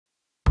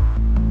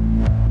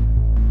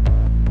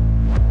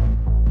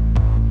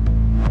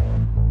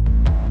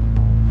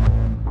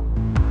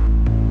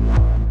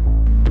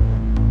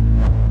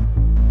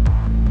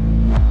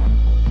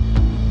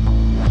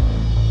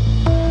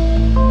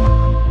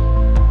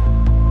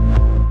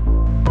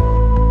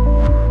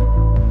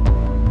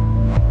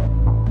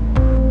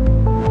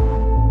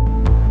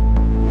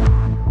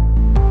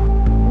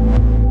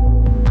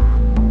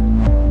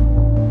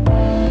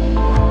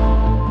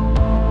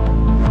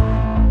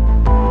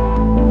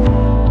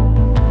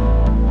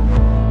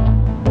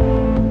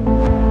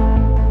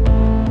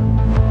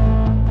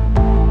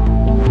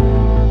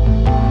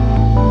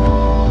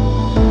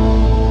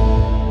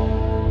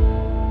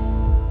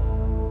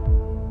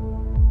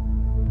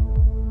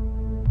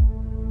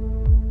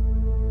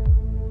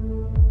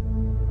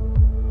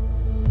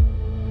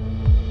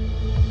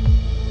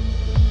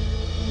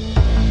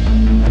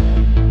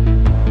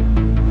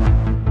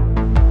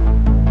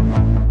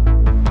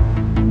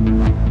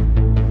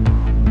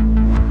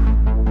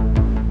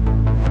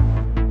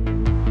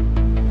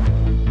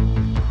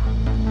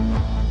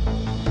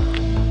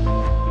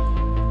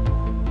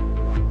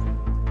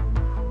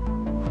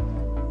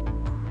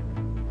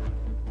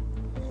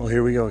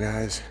go,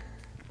 guys.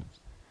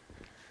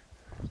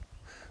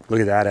 Look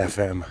at that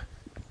FM.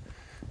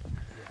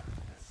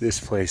 This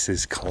place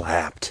is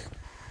collapsed.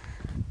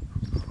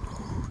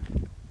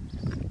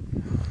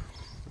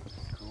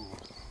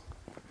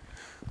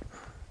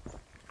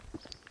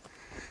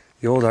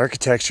 The old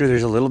architecture,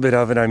 there's a little bit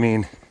of it. I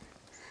mean,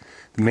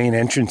 the main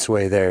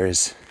entranceway there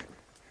is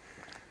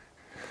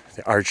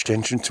the arched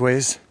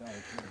entranceways.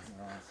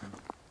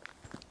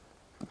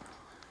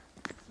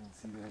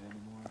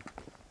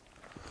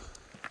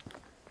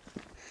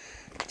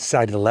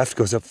 Side to the left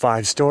goes up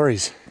 5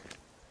 stories.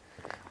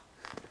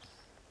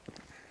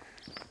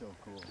 So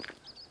cool.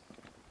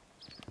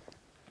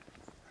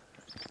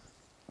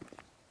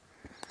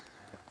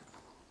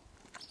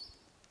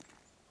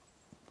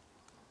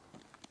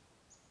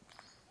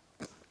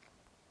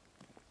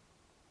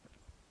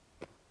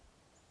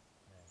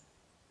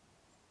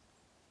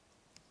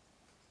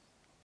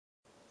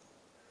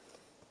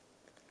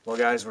 Well,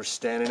 guys, we're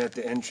standing at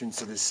the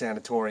entrance of this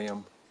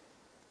sanatorium.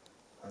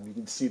 You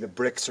can see the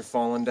bricks are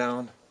falling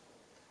down.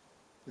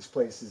 This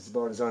place is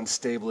about as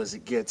unstable as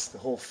it gets. The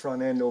whole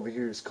front end over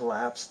here is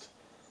collapsed.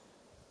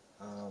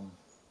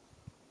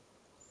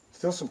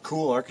 Still some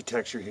cool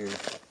architecture here.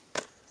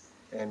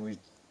 And we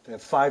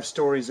have 5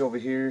 stories over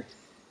here.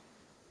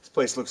 This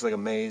place looks like a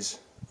maze,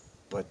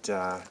 but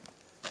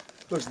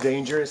looks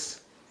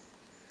dangerous.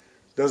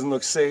 Doesn't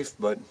look safe,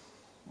 but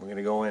we're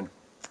gonna go in.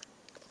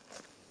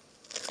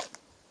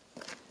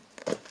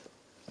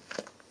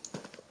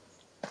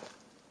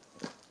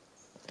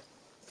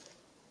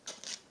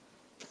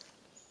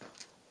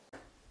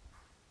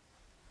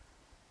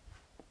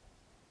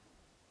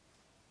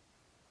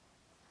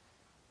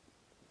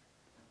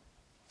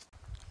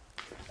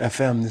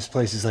 FM, this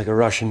place is like a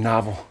Russian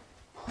novel.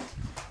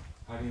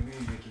 How do you mean,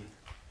 Mickey?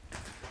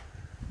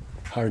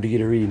 Hard to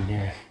get a read in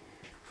here.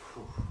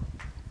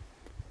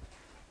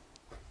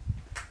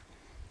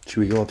 Should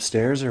we go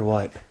upstairs or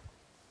what?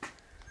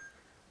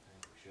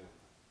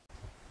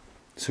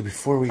 So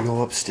before we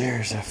go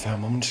upstairs,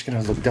 FM, I'm just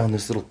gonna look down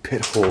this little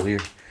pit hole here.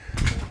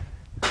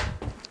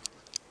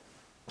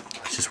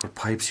 It's just where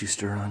pipes used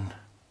to run.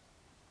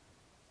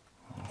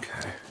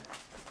 Okay.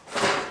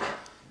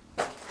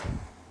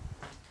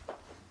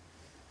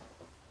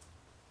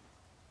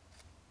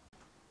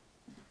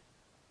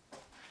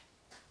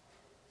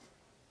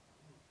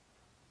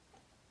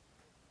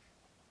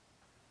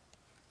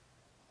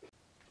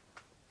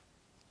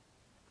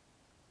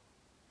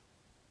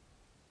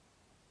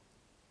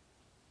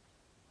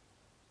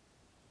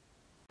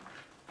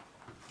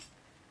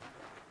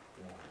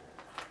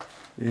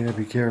 Yeah,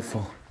 be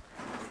careful.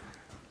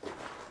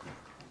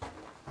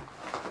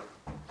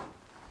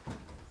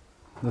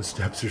 Those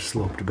steps are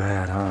sloped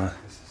bad, huh?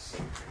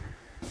 This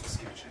is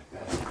sketchy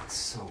at best. It's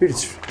so Dude,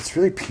 it's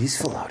really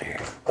peaceful out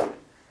here.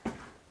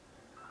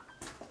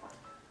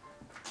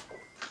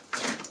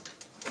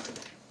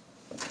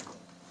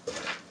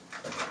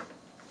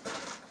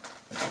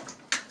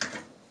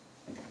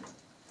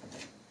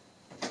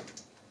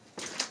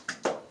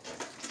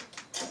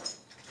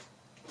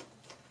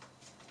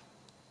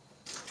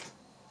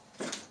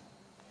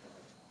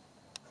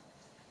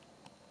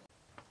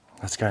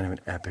 That's kind of an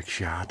epic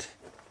shot.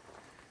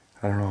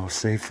 I don't know how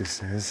safe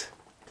this is.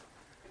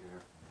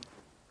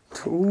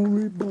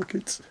 Holy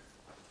buckets.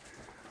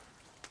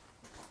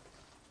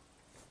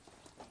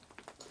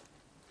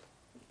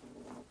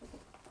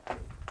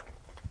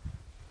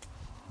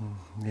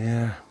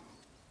 Yeah.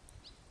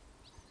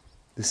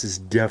 This is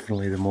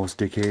definitely the most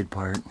decayed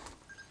part.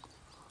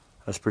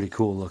 That's pretty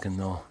cool looking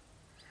though.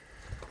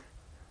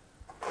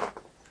 I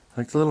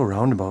like the little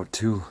roundabout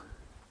too.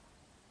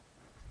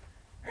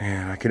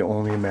 Man, I can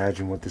only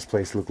imagine what this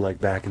place looked like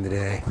back in the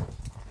day.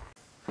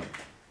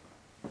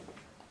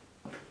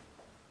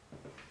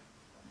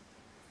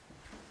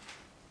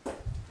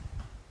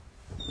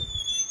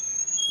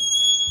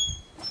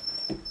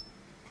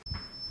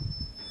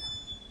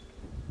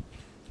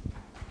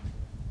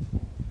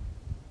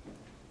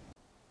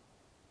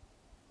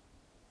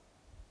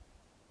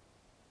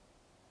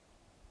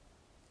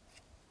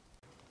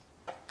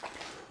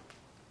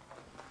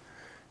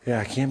 Yeah,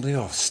 I can't believe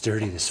how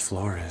sturdy this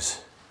floor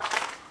is.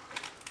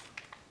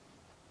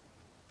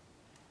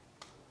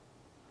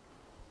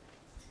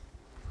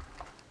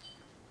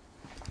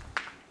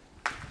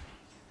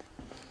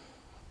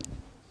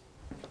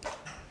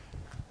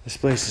 This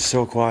place is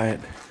so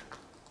quiet.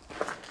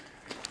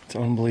 It's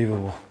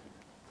unbelievable.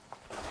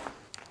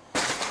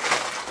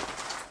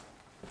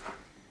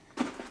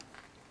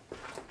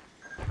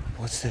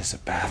 What's this, a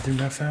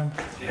bathroom I found?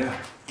 Yeah.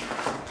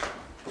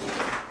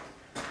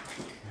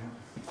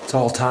 It's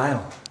all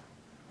tile.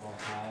 All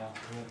tile.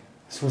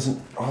 This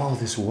wasn't, oh,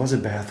 this was a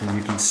bathroom.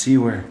 You can see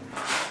where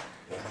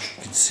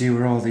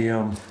all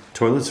the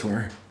toilets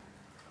were.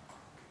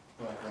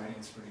 Black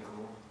writing's pretty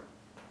cool.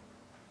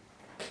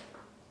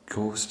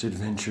 Ghost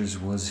Adventures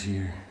was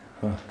here.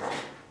 Huh.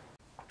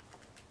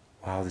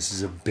 Wow, this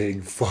is a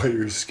big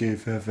fire escape,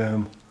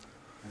 FM.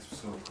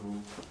 That's so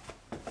cool.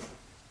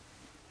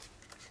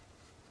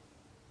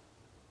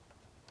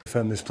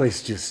 FM, this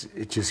place just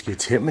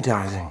gets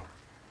hypnotizing.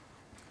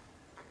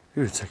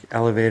 Dude, it's like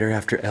elevator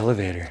after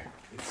elevator.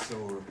 It's so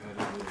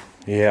repetitive.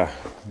 Yeah,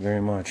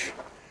 very much.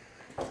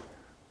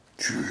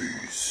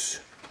 Jeez.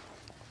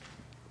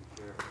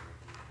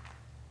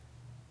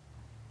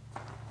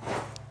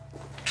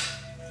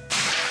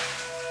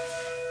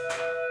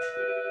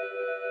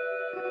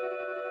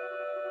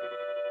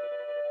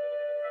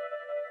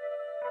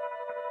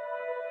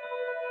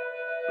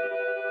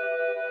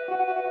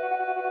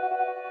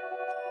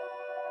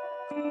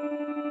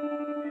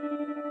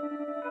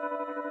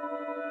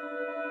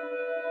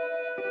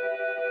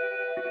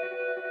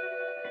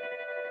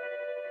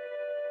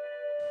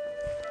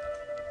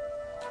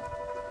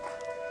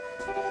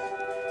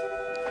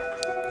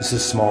 This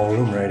is a small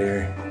room right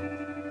here.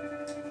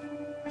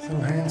 There's no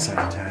hand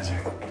sanitizer.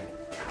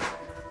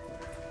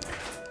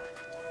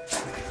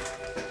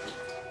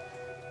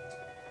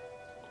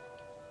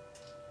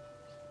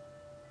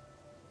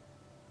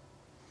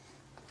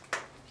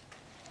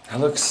 That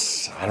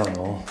looks, I don't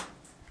know,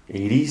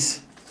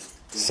 80s?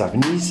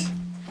 70s?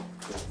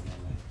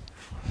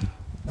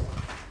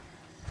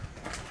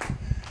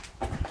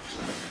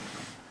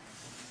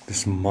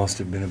 This must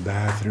have been a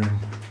bathroom.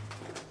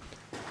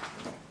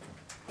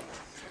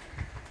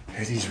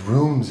 Hey, these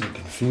rooms are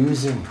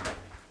confusing.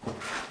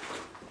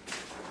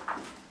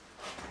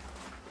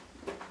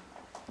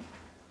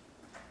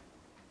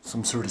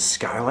 Some sort of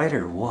skylight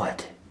or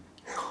what?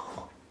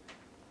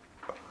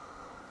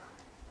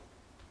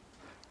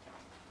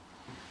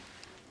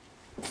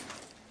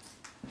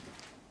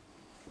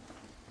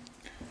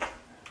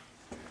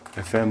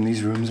 FM,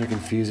 these rooms are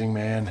confusing,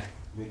 man.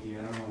 Mickey,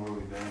 I don't know where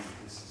we've been.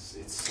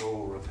 It's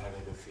so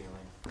repetitive feeling.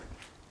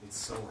 It's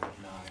so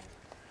hypnotic.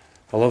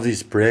 I love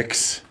these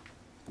bricks.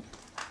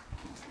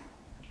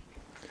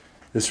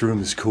 This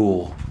room is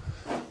cool.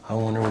 I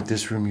wonder what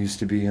this room used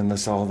to be,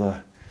 unless all the...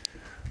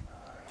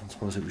 I don't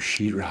suppose it was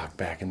sheetrock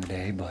back in the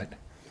day, but...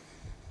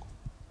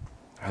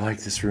 I like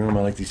this room,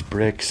 I like these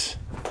bricks.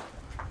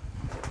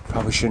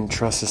 Probably shouldn't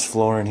trust this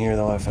floor in here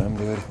though, FM,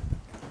 dude.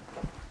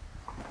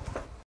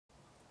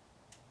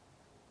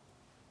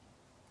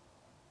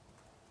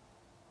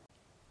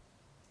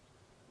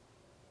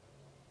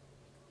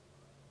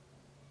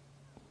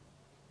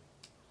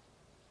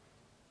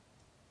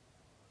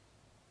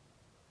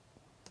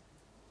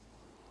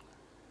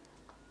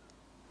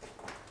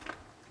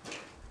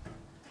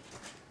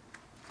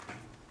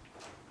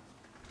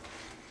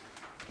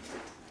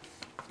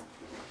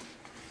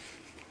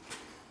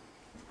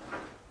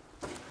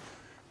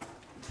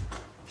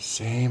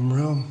 Same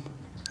room.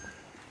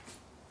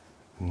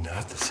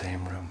 Not the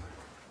same room.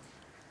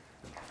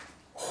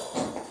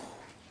 Oh.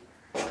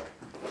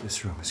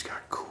 This room has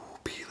got cool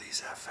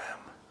Peely's FM.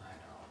 I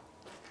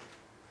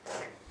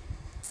know.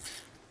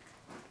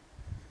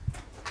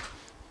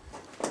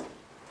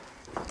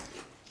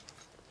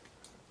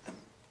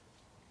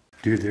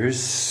 Dude,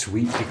 there's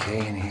sweet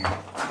decay in here.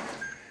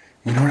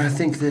 You know what I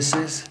think this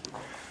is?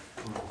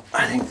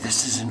 I think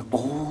this is an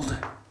old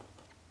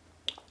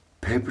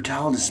paper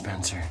towel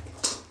dispenser.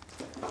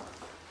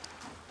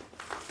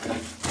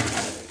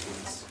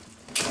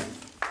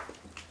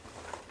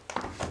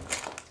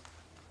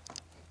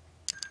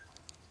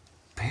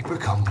 Paper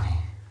company.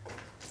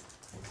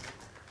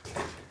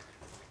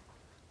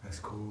 That's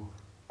cool.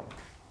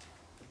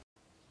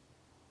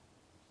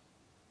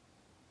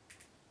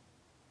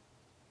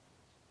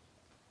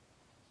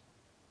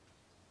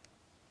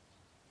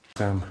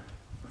 Um,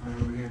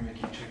 Over here,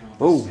 Mickey, checking out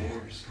Oh.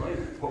 the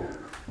stairs. Whoa.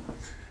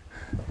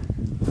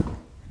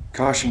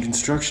 caution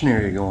construction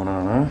area going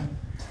on, huh? I don't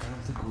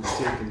think we've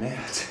taken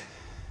that.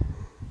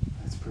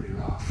 That's pretty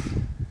rough.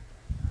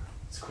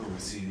 It's cool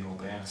to see the old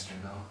banister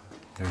though.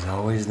 There's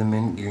always the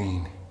mint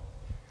green.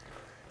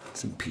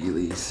 Some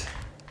Peely's.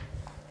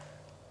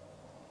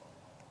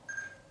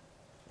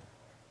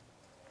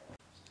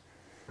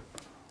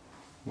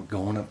 We're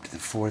going up to the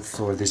 4th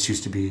floor. This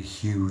used to be a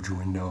huge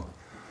window.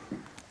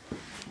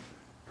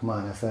 Come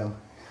on, FM.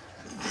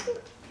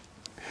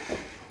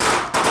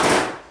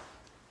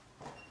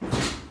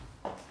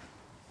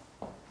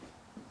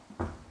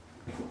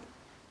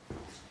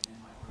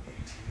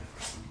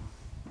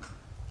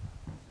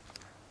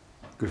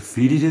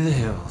 Graffiti to the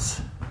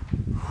hills.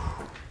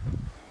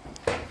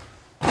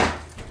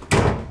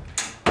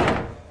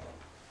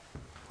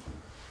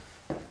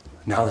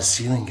 Now the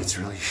ceiling gets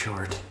really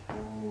short.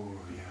 Oh,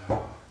 yeah.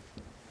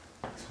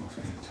 This must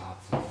be the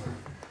top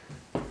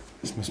floor.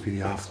 This must be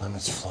the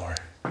off-limits floor.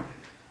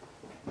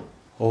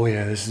 Oh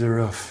yeah, this is the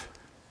roof.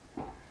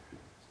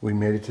 We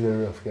made it to the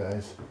roof,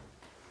 guys.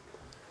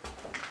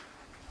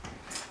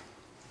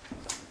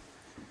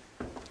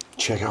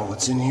 Check out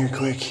what's in here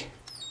quick.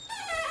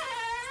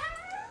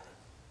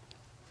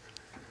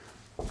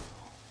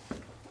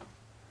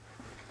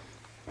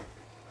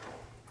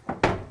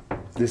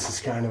 This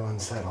is kind of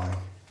unsettling.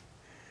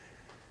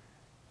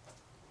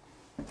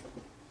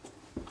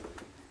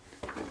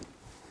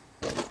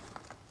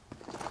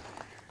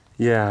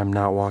 Yeah, I'm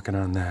not walking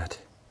on that.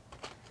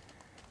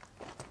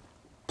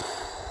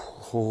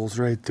 Holes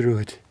right through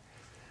it.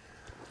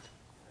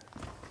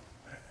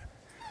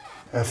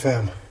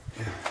 FM,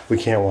 we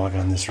can't walk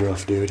on this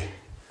roof, dude.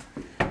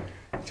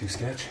 too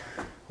sketch.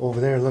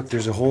 Over there, look,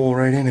 there's a hole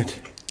right in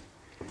it.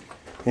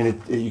 And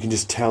you can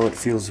just tell it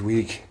feels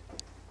weak.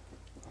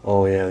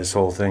 Oh yeah, this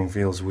whole thing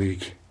feels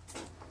weak.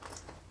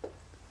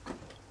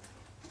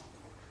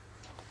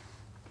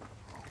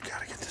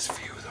 Gotta get this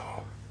view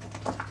though.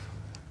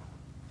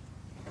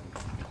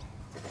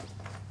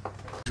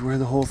 This is where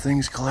the whole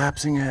thing's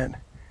collapsing at.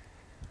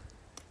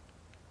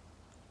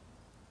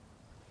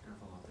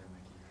 Careful out there,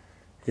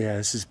 Mikey. Yeah,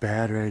 this is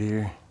bad right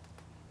here.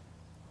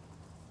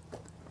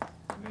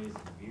 Amazing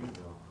view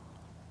though.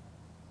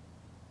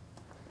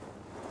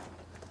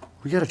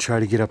 We gotta try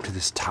to get up to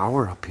this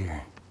tower up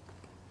here.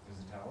 There's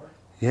a tower?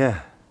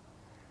 Yeah,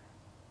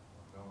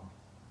 Go.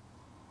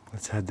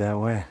 let's head that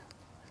way.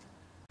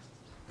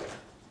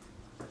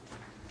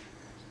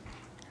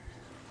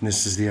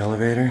 This is the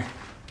elevator.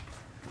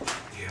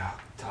 Yeah,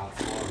 top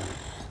floor.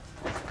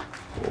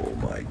 Oh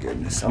my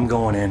goodness, I'm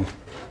going in.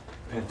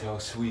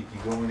 Penthouse suite.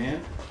 You going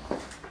in?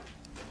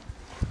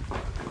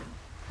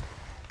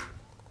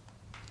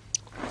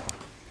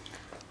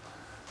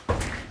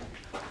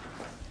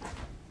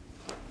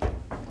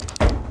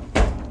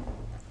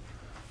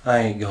 I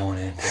ain't going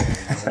in.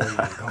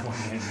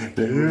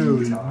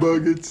 Really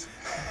buckets.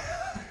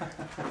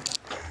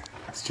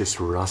 It's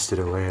just rusted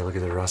away. Look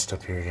at the rust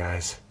up here,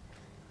 guys.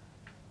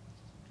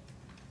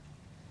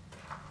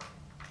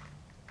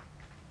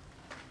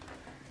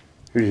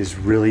 It is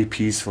really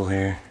peaceful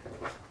here.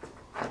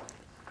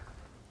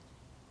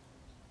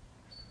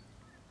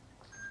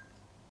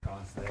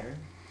 Across there.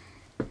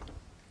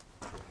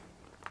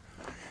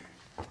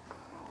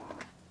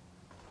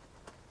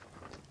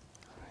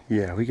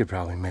 Yeah, we could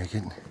probably make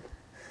it.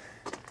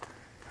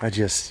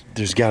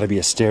 There's got to be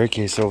a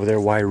staircase over there.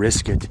 Why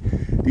risk it?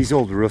 These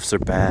old roofs are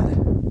bad.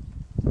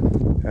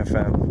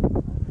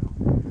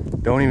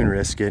 FM. Don't even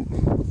risk it.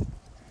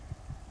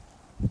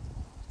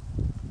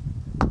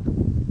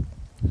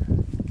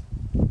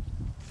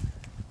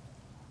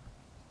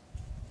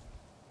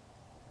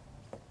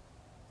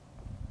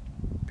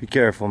 Be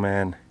careful,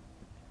 man.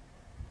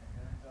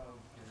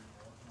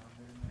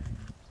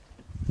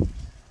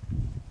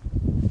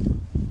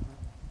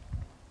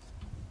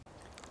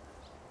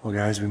 Well,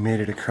 guys, we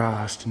made it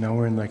across. Now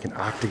we're in like an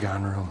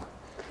octagon room.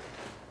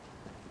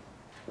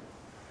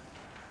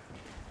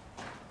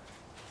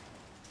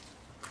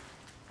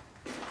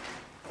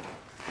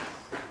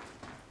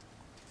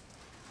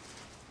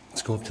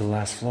 Let's go up to the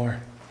last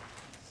floor.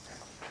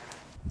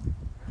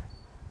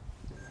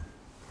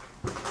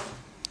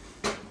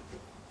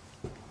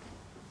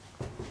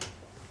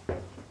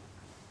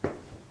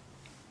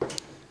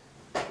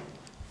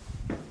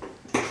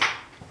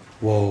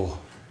 Whoa.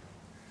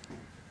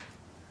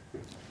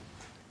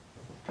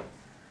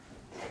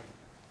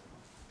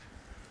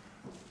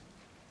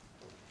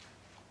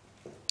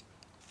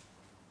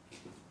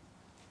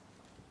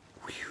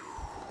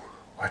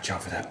 Watch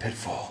out for that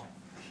pitfall.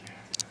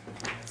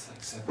 It's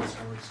like 7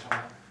 stories tall.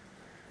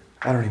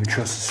 I don't even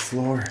trust this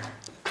floor.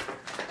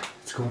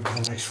 Let's go up to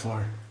the next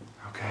floor.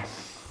 Okay.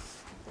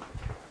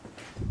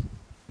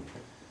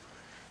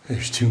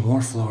 There's 2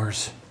 more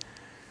floors.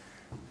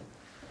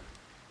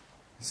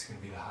 This is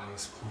gonna be the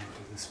highest point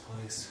of this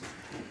place.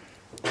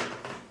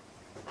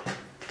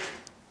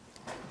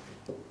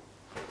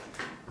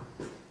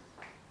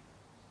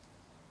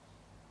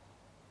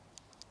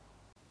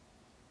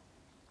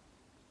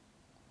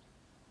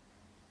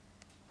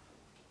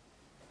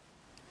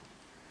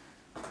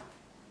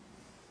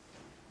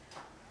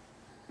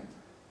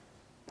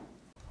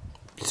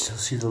 You can still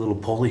see the little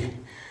pulley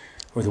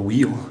or the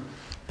wheel.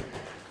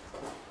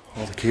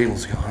 All the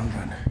cable's gone,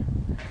 but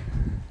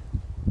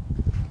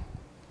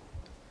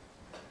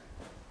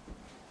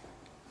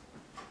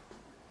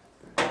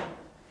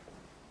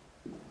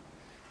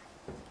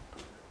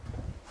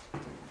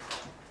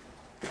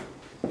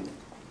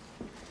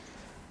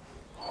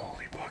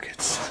holy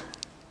buckets.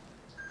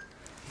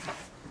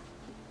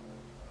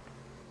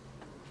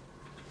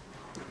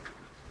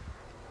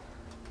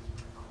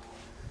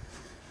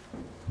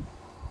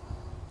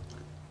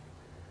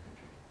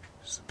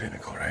 It's the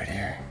pinnacle right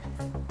here.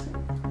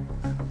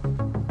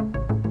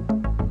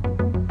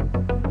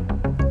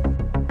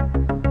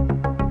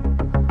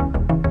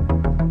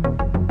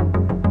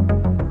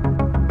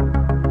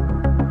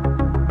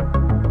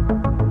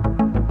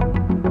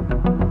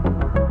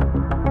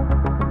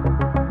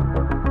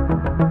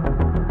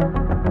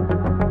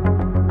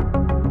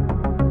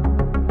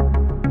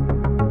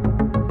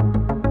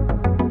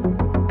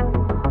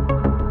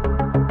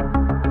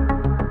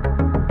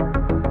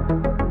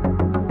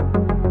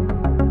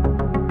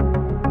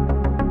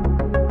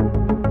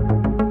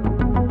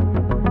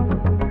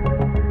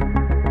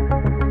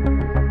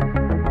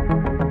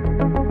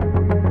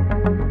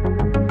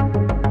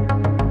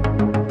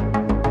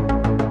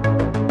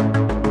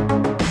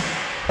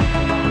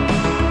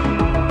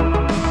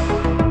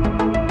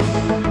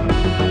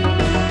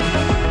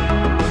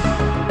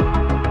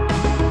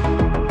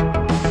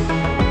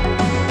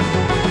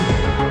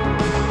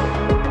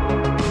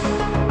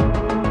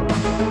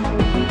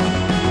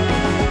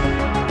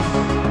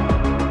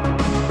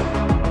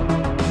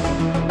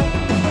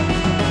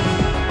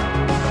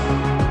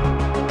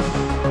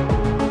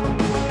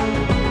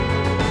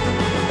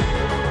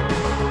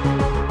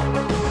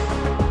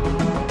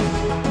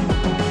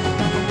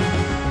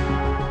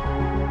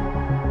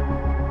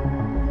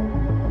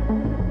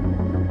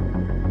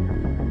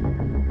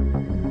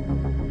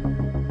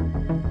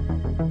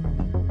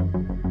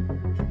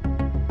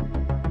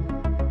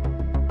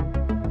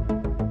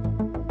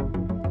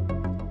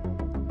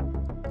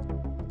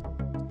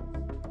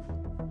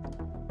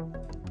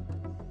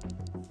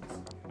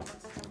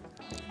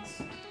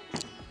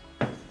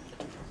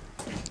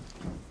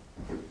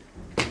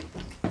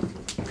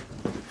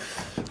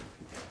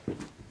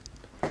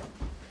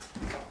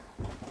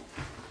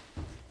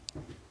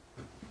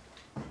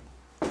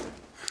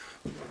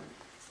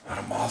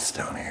 else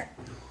down here.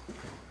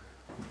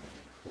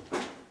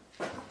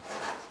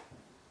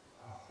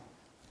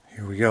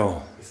 Here we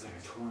go. It's like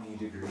a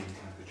 20-degree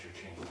temperature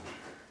change.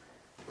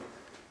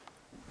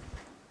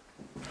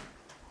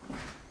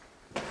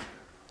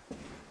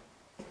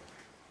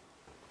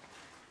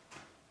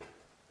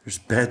 There's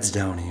beds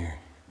down here.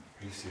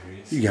 Are you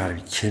serious? You gotta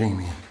be kidding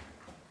me.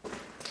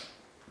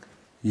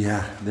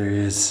 Yeah, there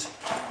is.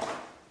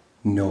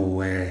 No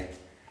way.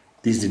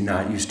 These did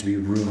not used to be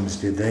rooms,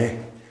 did they?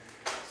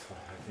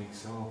 I think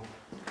so.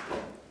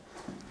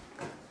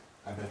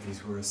 I bet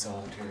these were a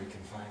solitary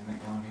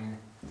confinement down here.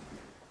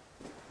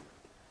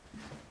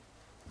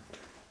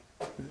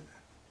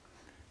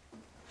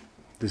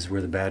 This is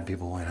where the bad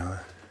people went, huh?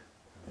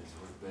 This is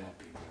where the bad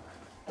people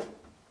went.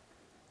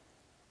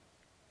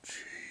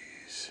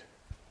 Jeez.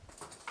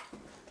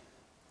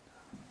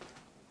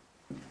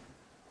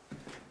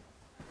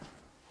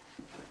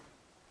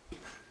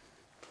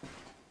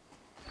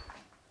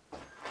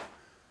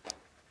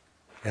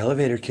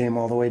 Elevator came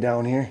all the way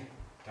down here.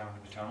 Down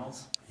in the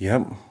tunnels?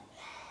 Yep.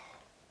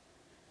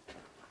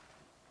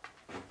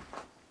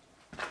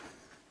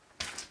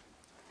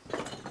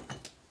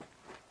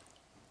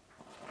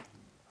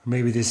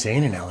 Maybe this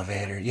ain't an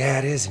elevator. Yeah,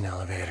 it is an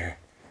elevator.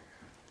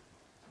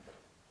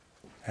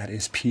 That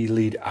is P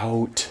lead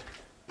out.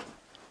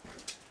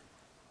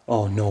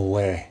 Oh, no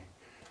way.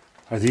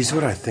 Are these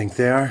what I think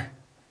they are?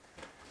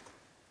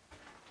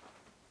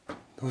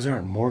 Those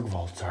aren't morgue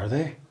vaults, are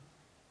they?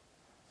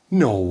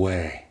 No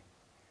way.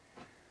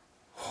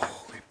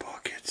 Holy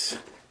buckets.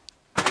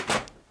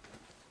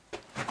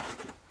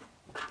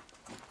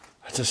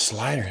 That's a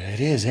slider. It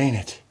is, ain't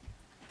it?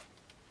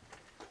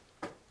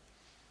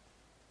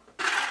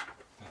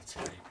 That's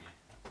creepy.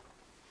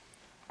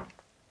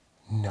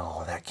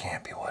 No, that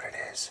can't be what it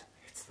is.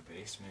 It's the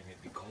basement.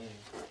 It'd be cold.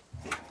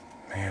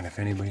 Man, if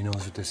anybody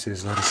knows what this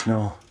is, let us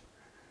know.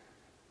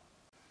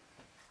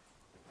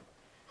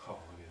 Oh, look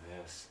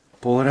at this.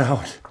 Pull it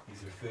out.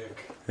 These are thick.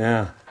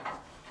 Yeah.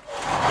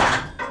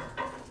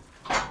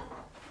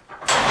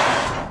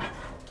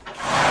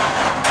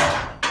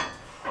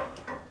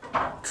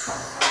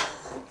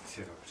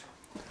 Dude.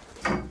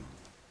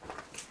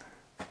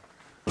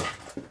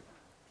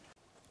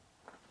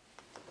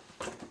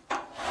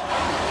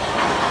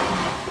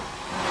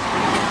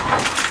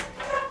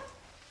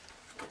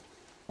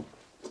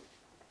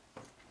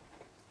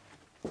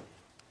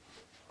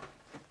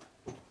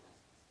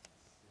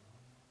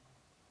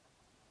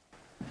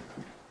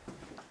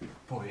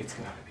 Boy, it's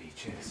gotta be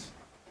just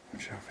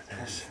Watch out for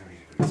this. 30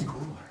 degrees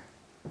cooler.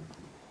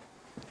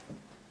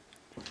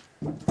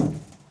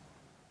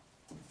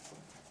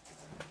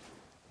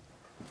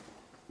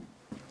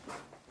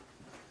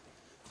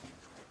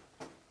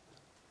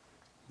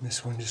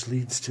 This one just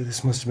leads to,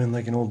 this must have been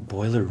like an old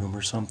boiler room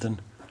or something.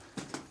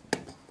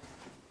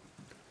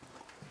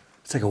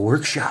 It's like a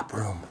workshop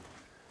room.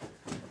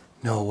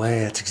 No way,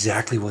 that's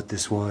exactly what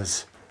this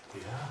was.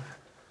 Yeah.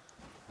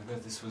 I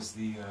bet this was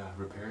the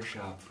repair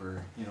shop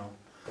for, you know,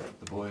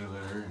 the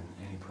boiler and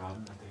any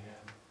problem that they had.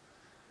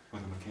 Or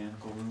the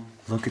mechanical room.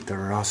 Look at the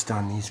rust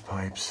on these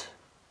pipes.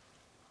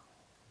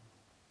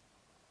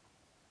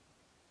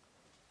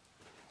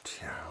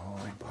 Yeah,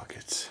 holy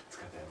buckets. It's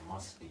got that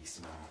musty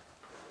smell.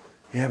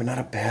 Yeah, but not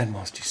a bad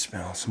musty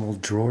smell. Some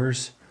old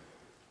drawers.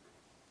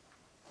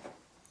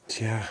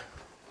 Yeah.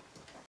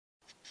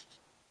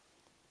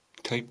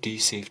 Type D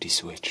safety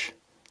switch,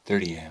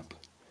 30 amp.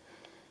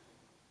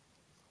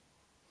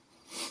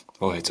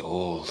 Oh, it's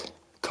old.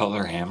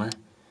 Cutler hammer,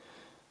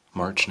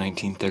 March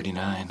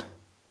 1939.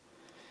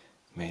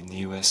 Made in the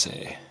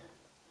USA.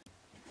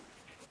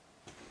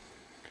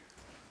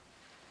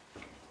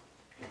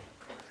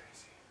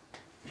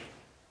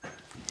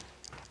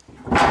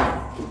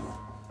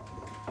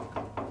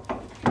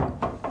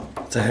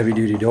 It's a heavy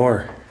duty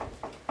door.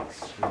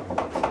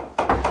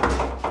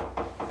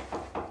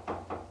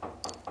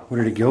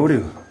 Where did it go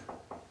to?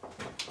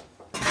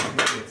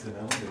 It's an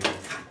elevator.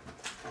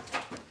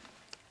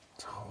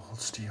 It's all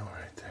old steel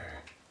right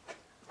there.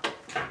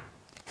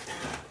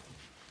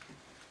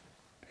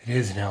 It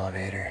is an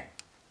elevator.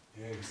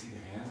 Yeah, you see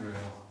the handrail.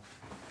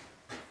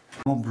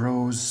 Old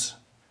Bros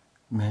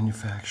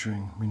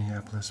Manufacturing,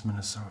 Minneapolis,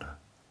 Minnesota.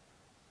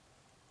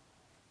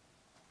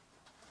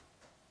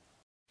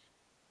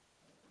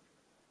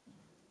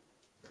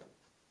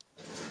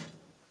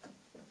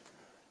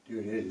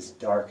 Dude, it is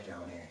dark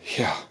down here.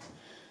 Yeah,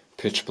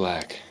 pitch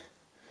black.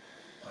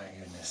 My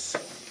goodness.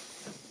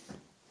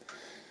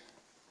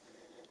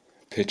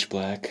 Pitch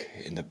black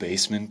in the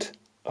basement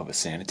of a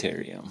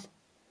sanitarium.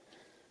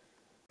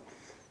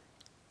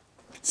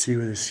 See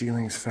where the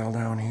ceilings fell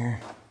down here?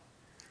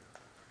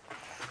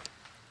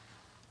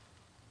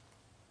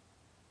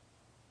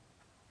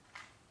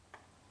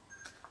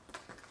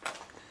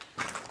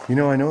 You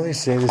know, I know they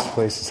say this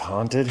place is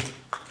haunted.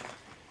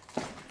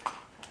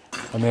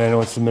 I mean, I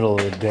know it's the middle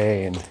of the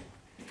day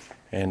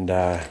and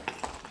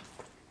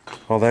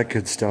all that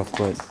good stuff,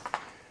 but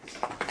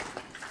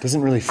it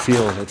doesn't really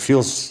feel, it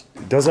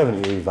does have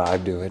an eerie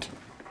vibe to it.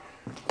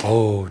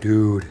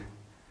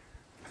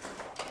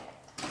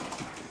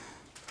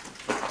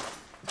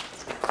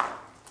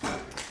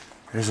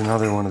 There's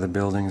another one of the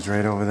buildings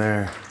right over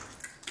there.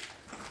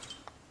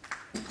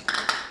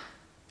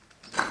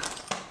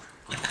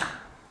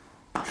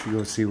 Should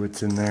go see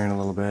what's in there in a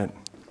little bit.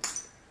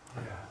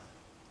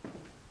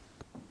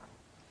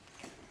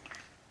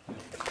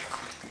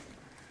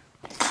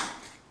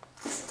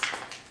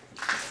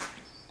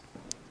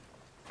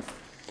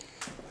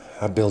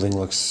 That building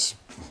looks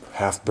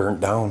half burnt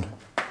down.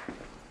 I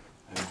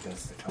think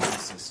that's the tunnel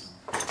system.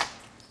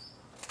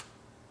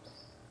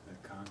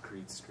 The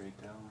concrete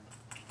straight down.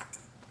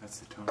 That's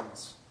the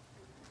tunnels.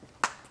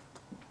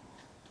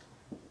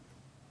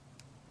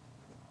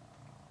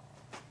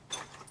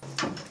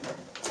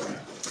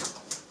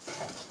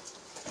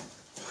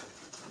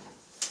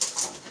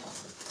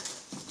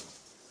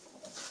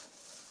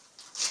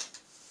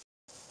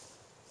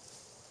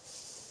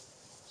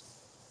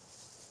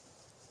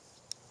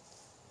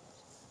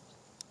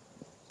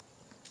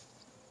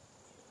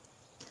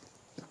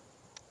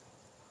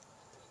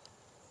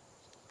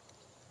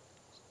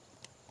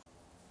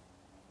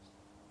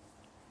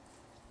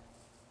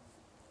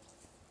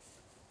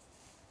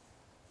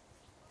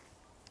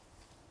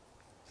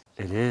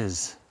 It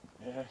is.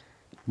 Yeah.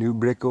 New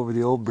brick over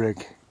the old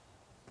brick.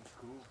 That's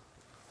cool.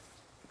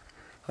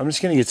 I'm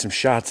just gonna get some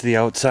shots of the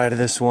outside of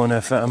this one,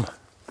 FM.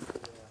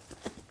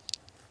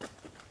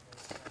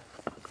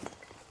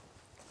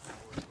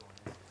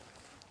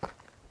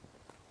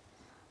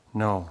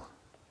 No.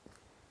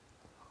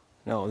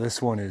 No,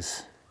 this one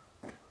is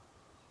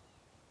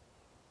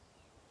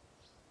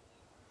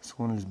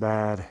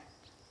bad.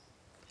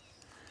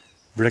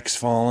 Bricks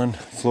falling,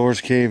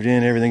 floors caved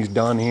in, everything's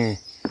done here.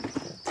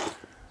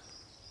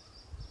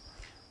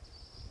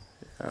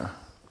 Yeah.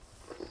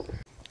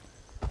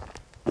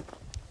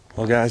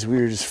 Well guys, we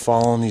were just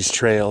following these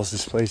trails.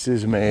 This place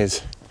is a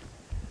maze.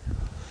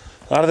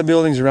 A lot of the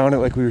buildings around it,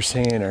 like we were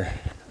saying, are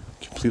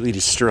completely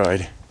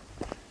destroyed.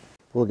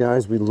 Well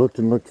guys, we looked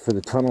and looked for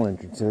the tunnel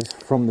entrances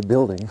from the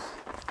building,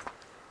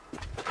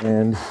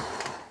 and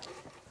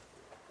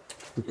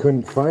we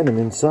couldn't find them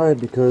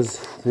inside because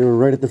they were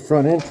right at the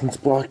front entrance,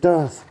 blocked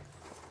off.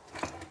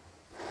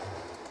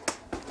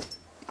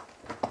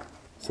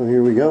 So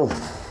here we go.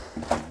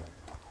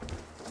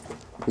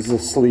 This is a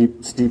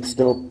steep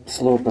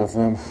slope,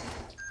 FM.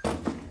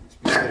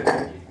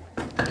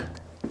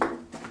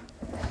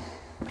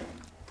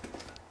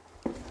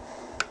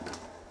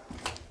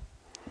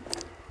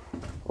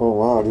 Oh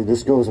wow, dude,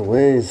 this goes a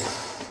ways.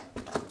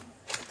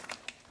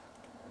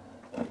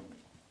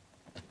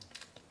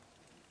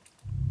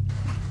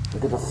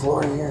 Look at the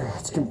floor here,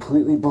 it's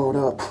completely bowed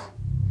up.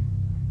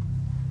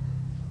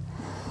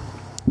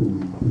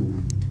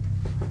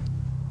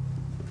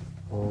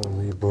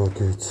 Holy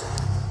buckets.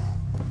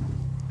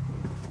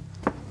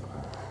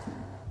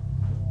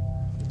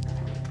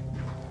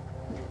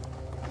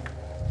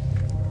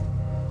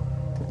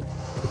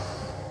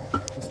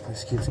 This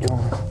place keeps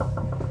going.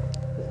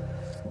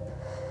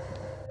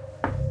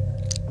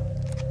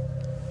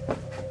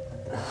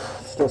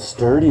 Still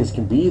sturdy as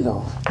can be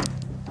though.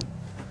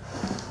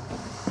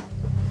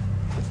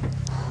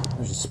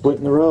 There's a split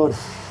in the road.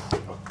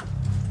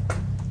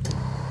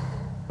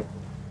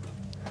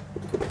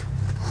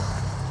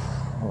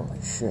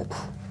 Holy shit.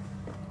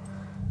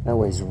 That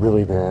weighs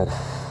really bad.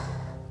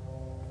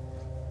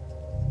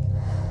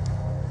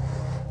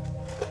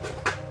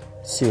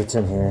 Let's see what's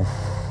in here.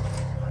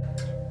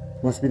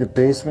 Must be the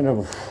basement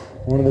of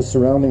one of the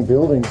surrounding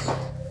buildings.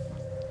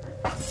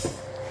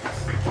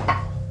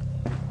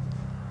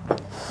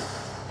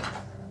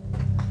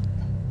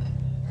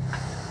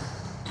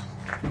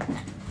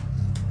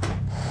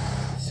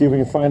 See if we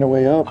can find a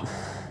way up.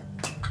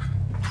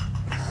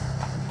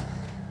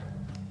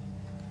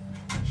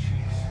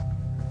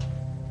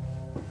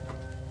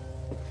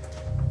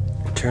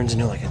 It turns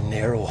into like a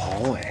narrow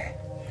hallway.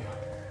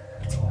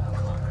 Yeah, it's all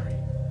concrete.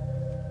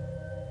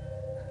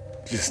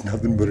 Just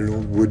nothing but an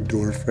old wood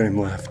door frame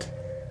left.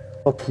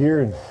 Up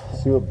here and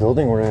see what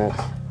building we're at.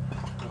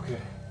 Okay.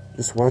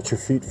 Just watch your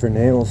feet for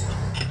nails.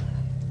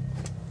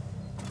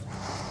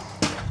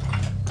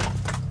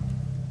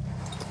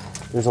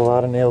 There's a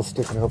lot of nails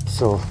sticking up,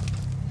 so.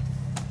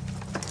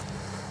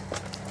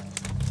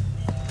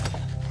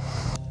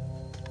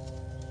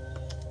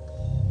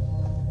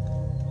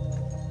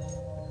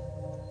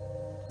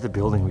 The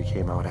building we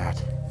came out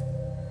at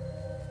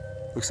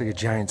looks like a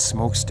giant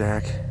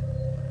smokestack.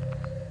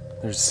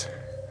 There's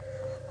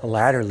a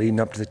ladder leading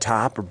up to the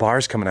top, or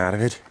bars coming out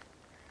of it.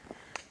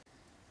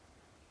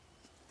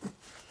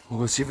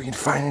 We'll go see if we can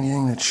find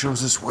anything that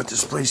shows us what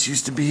this place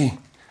used to be.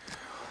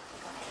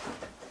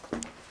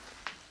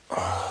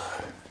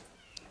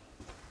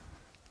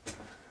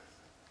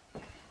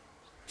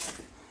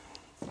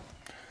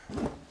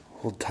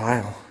 Old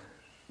tile.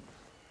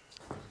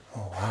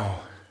 Oh wow.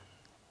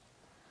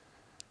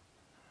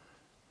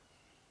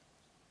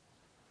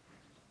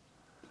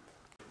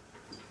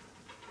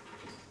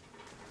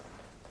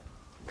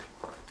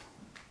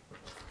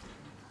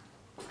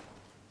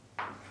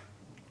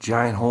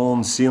 Giant hole in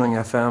the ceiling,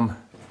 FM.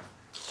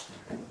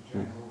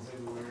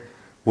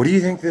 What do you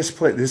think this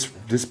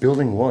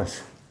building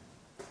was?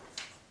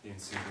 The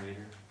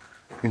incinerator.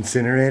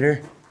 Incinerator?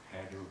 Had to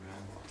have been.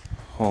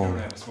 Oh. You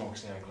never have a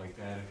smokestack like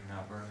that if you're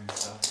not burning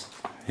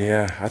stuff.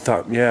 Yeah, I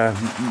thought, yeah,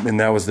 and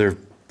that was their,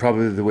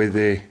 probably the way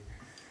they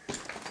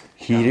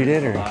heated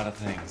it, or? A lot of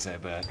things, I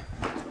bet.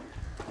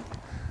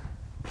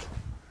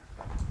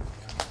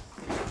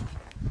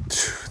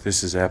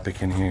 This is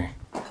epic in here.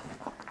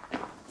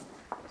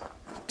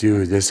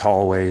 Dude, this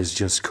hallway is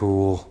just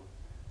cool.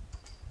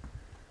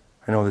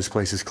 I know this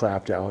place is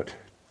clapped out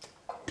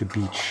to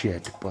beat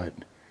shit, but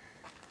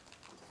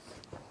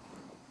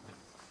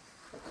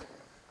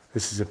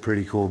this is a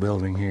pretty cool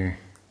building here.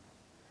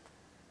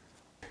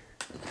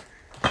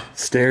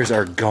 Stairs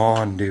are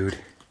gone, dude.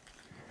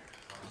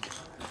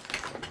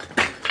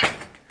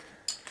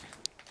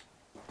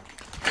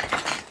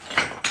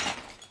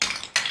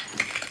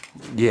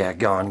 Yeah,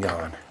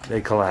 gone.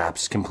 They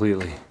collapsed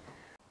completely.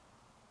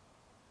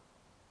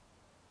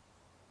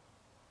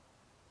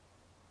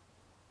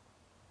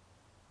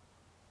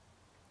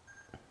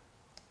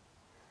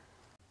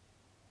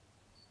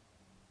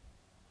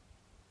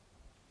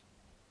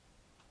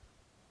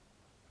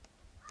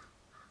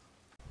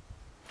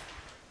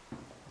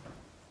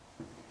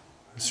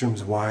 This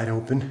room's wide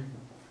open.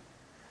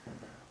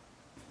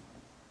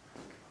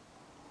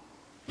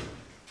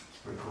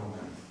 Pretty cool,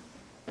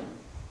 man.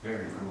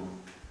 Very cool.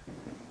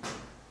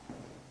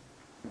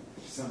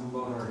 Something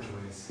about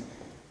archways.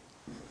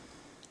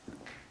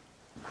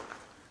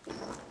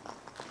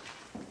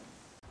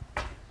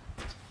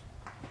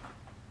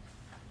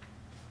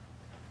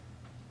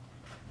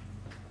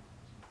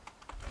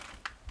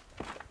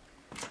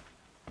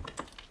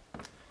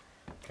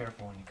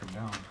 Careful when you come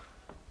down.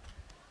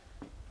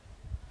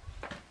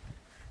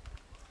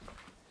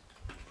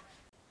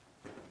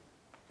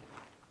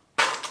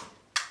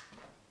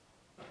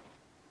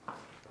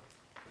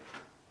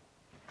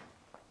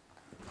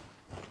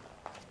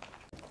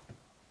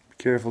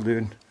 Careful,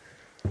 dude.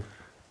 I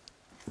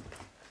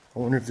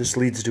wonder if this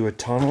leads to a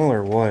tunnel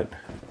or what.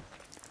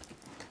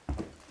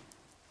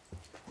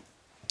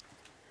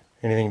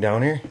 Anything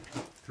down here?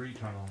 3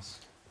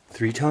 tunnels.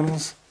 3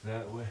 tunnels?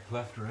 That way,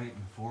 left, right,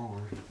 and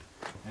forward.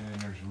 And then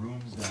there's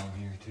rooms down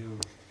here too.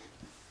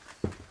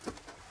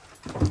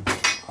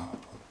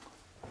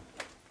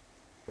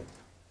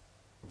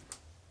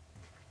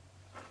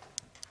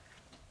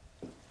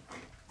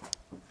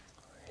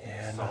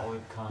 Yeah,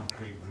 Solid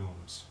concrete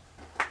rooms.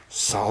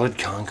 Solid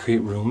concrete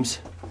rooms?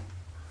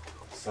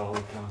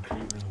 Solid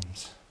concrete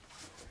rooms.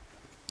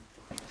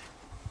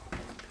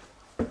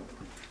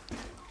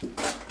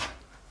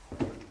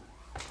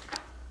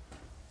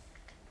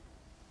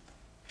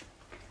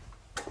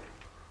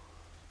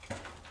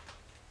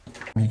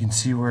 You can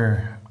see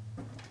where,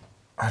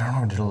 I don't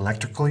know, did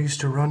electrical used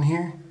to run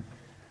here?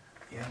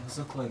 Yeah, those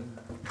look like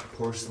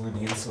porcelain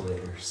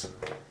insulators.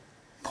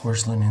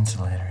 Porcelain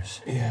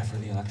insulators. Yeah, for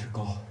the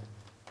electrical.